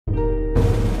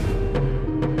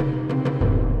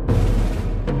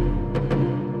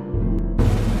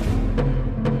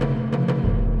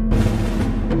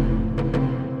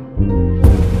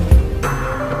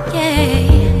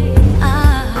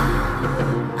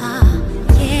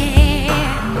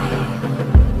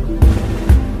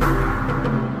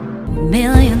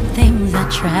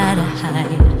try to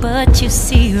hide, but you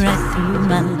see right through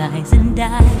my lies, and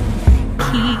I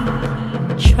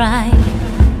keep trying.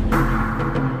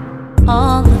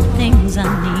 All the things I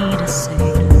need to say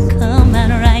to come out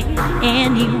right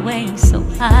anyway, so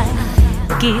I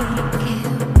give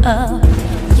up.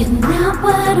 You're not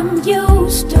what I'm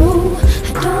used to.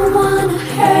 I don't wanna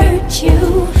hurt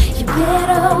you. You're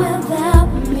better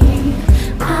without me.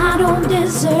 I don't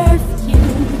deserve you.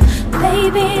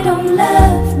 Baby, don't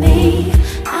love me.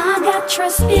 I got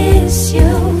trust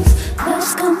issues.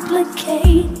 Love's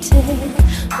complicated,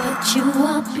 but you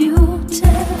are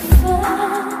beautiful.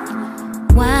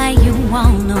 Why you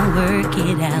wanna work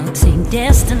it out? Same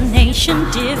destination,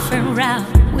 different route.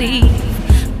 We've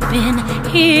been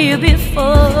here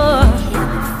before.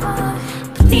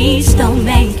 Please don't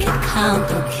make it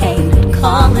complicated.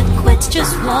 Call it quits,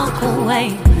 just walk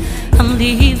away. I'm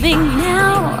leaving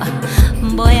now,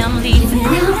 boy, I'm leaving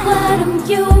now. You're not what I'm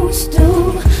used to.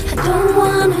 I don't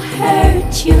wanna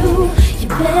hurt you.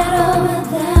 You're better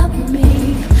without me.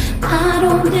 I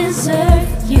don't deserve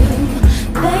you.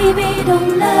 Baby,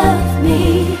 don't love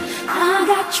me. I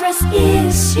got trust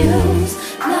issues.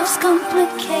 Love's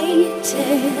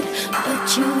complicated, but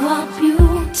you are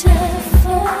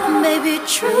beautiful. Baby,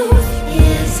 truth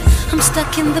is, I'm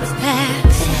stuck in the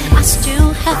past. I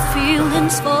still have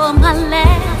feelings for my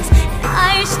last, and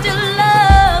I still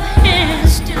love him.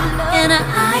 And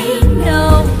I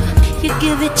know you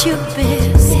give it your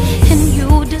best, and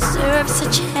you deserve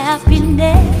such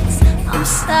happiness. I'm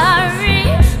sorry,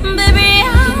 baby,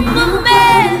 I'm a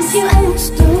mess.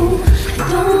 Used to. I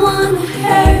don't wanna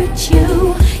hurt you.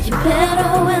 You're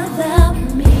better without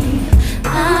me.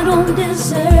 I don't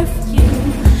deserve you.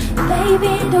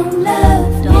 Baby, don't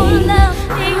love me.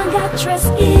 I got trust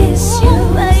issues.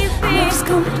 Love's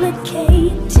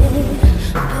complicated,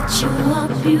 but you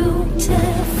are beautiful.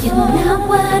 You're not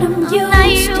what I'm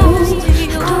used to.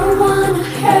 I don't wanna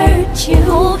hurt you.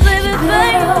 Oh, baby, You're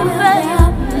better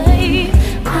without me.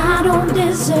 I don't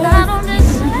deserve you.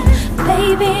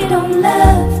 Baby, don't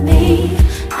love me.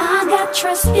 I got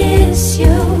trust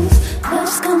issues.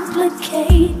 Love's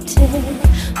complicated,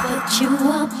 but you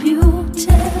are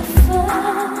beautiful.